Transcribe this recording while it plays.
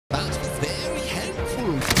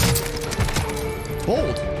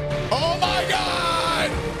Bold. Oh my God.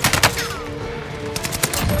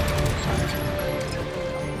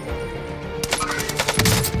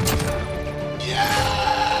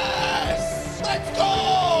 Yes! Let's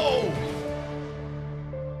go!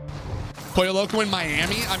 Pollo Loco in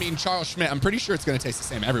Miami. I mean, Charles Schmidt. I'm pretty sure it's going to taste the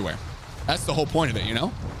same everywhere. That's the whole point of it, you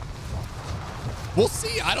know? We'll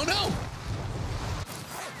see. I don't know.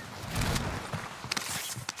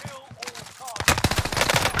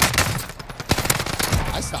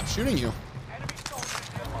 I stopped shooting you.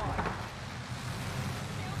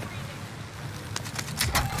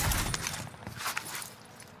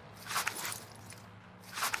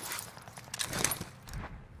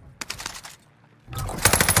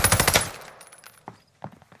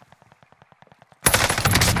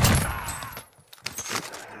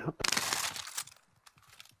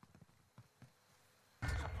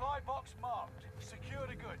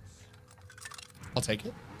 I'll take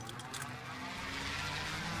it.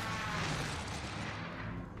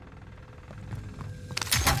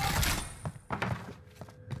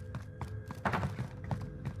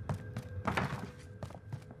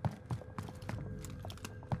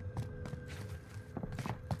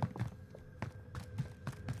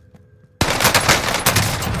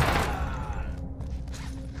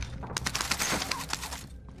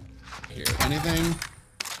 Here, anything?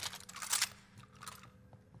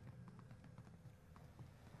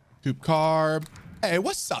 Coop carb. Hey,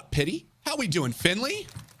 what's up, Pity? How we doing, Finley?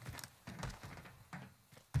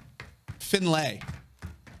 Finlay.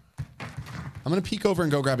 I'm gonna peek over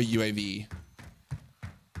and go grab a UAV.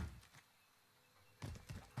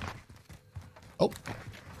 Oh.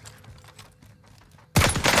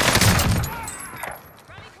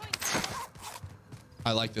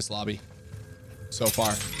 I like this lobby so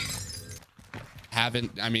far. I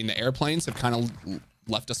mean, the airplanes have kind of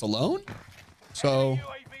left us alone. So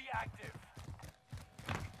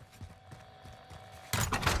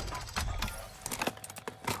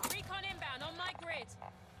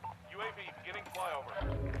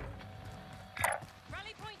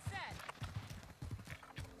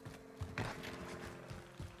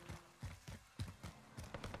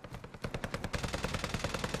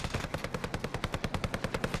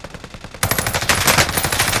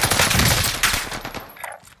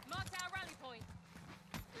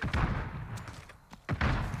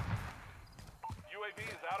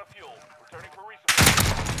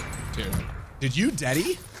did you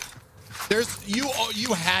deady?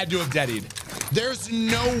 You had to have deadied. There's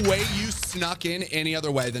no way you snuck in any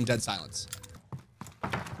other way than dead silence.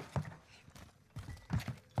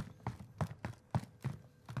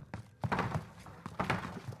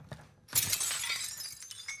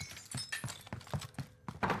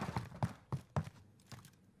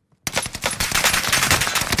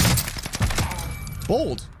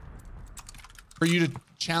 Bold for you to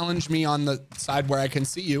challenge me on the side where I can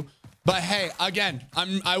see you. But hey, again,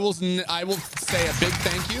 I will say a big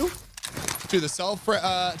thank you to the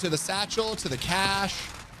to the satchel, to the cash.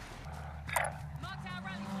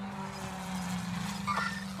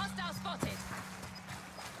 Hostile spotted.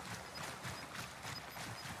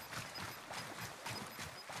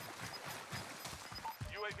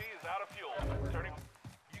 UAV is out of fuel. Returning.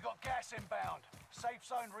 You got gas inbound. Safe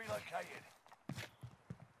zone relocated.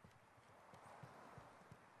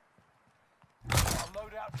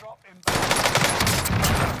 Loadout drop inbound.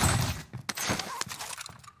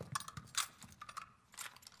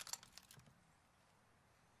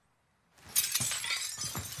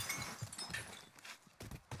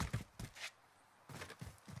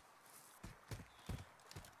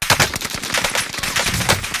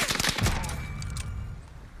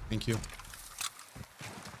 Thank you.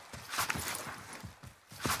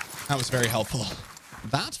 That was very helpful.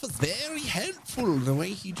 That was very helpful. The way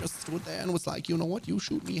he just stood there and was like, you know what? You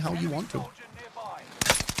shoot me how you want to.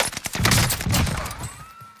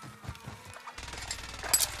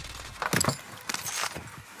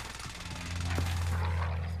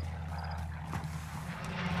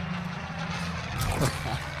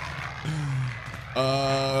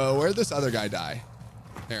 Where'd this other guy die?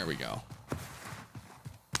 There we go.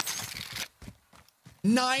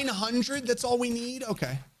 900? That's all we need?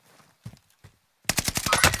 Okay.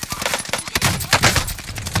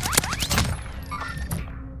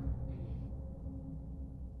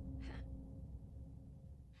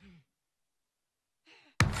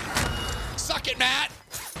 Suck it, Matt.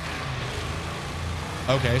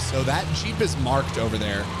 Okay, so that Jeep is marked over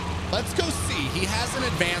there. Let's go see. He hasn't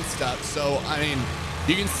advanced up, so I mean,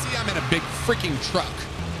 you can see I'm in a big freaking truck.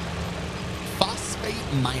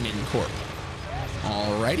 Phosphate Mining Corp.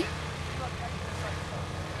 Alrighty.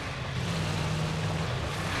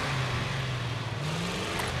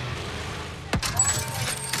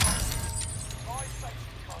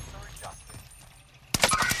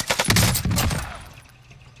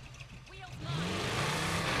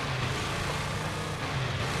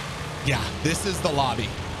 Yeah, this is the lobby.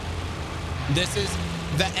 This is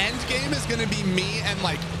the end game is going to be me and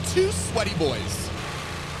like 2 sweaty boys.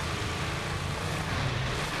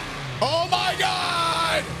 Oh my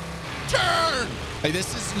God! Turn! Like,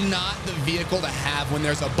 this is not the vehicle to have when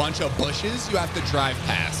there's a bunch of bushes you have to drive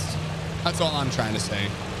past. That's all I'm trying to say.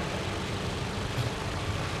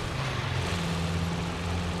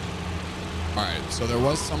 All right, so there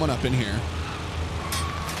was someone up in here.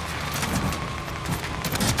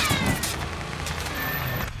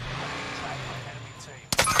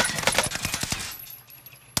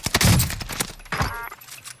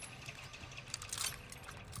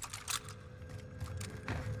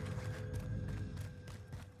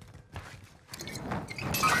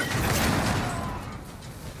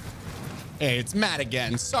 Hey, it's Matt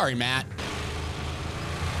again. Sorry, Matt.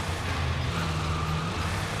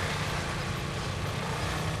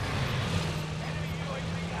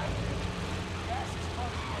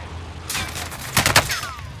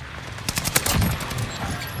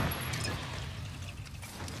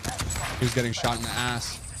 He's getting shot in the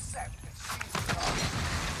ass.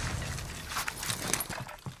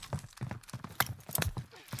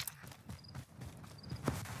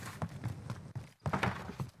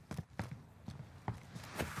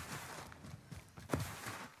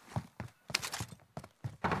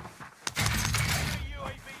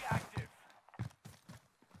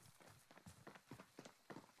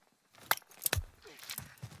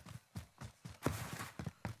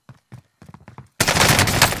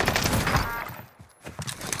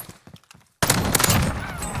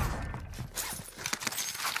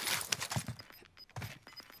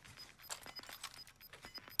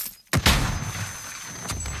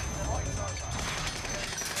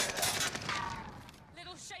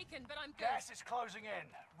 But I'm good. Gas is closing in.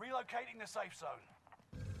 Relocating the safe zone.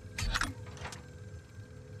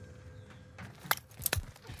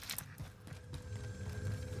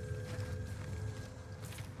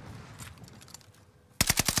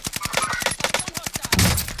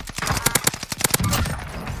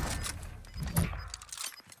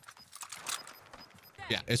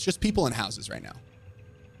 Yeah, it's just people in houses right now.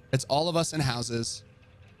 It's all of us in houses.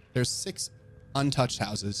 There's 6 untouched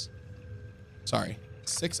houses. Sorry.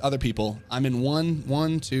 6 other people. I'm in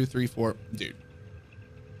 1, 2, 3, 4. Dude,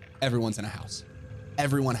 everyone's in a house.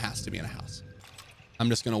 Everyone has to be in a house. I'm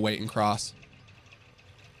just going to wait and cross.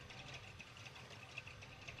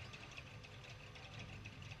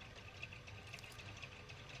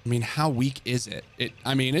 I mean, how weak is it?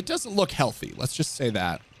 I mean, it doesn't look healthy. Let's just say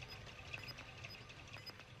that.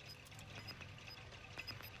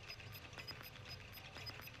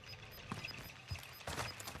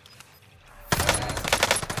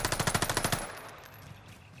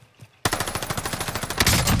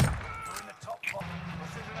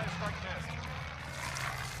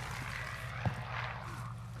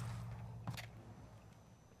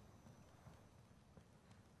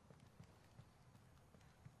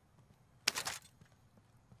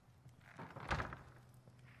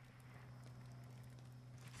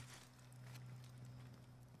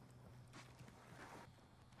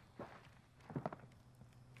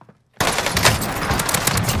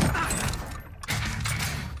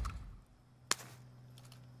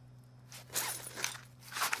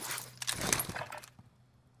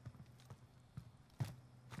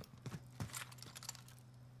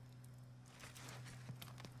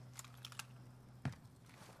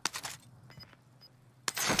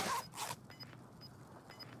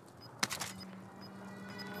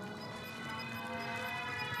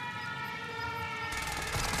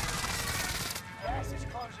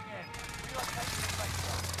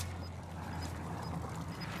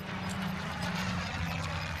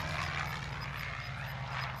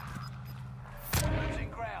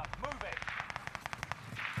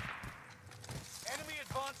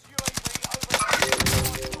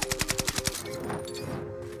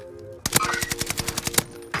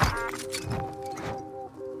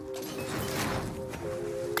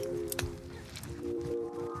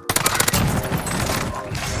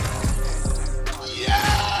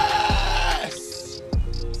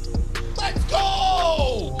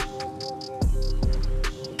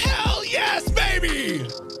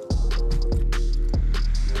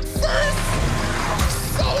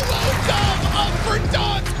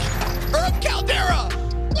 Caldera!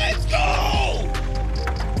 Let's go!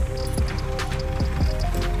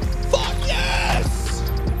 Fuck yes!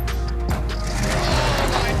 Oh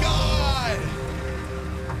my God!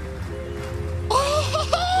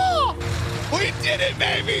 Oh, we did it,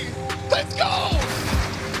 baby! Let's go!